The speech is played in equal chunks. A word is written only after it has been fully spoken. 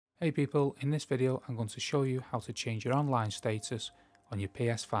Hey people, in this video I'm going to show you how to change your online status on your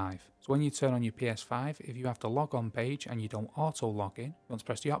PS5. So when you turn on your PS5, if you have the log on page and you don't auto log in, you want to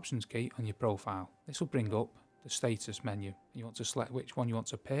press the options key on your profile. This will bring up the status menu. You want to select which one you want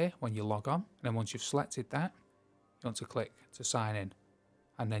to pair when you log on, and then once you've selected that, you want to click to sign in,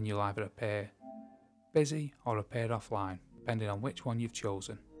 and then you'll either appear busy or appear offline, depending on which one you've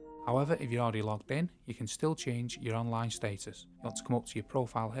chosen. However, if you're already logged in, you can still change your online status. You want to come up to your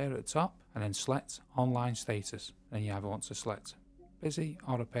profile here at the top and then select online status. Then you either want to select busy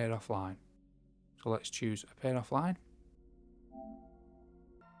or appear offline. So let's choose appear offline.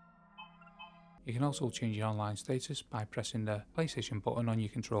 You can also change your online status by pressing the PlayStation button on your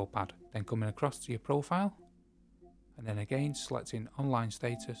control pad, then coming across to your profile, and then again selecting online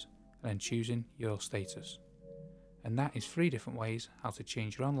status and then choosing your status. And that is 3 different ways how to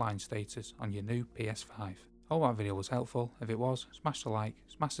change your online status on your new PS5. Hope that video was helpful. If it was, smash the like,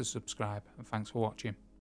 smash the subscribe, and thanks for watching.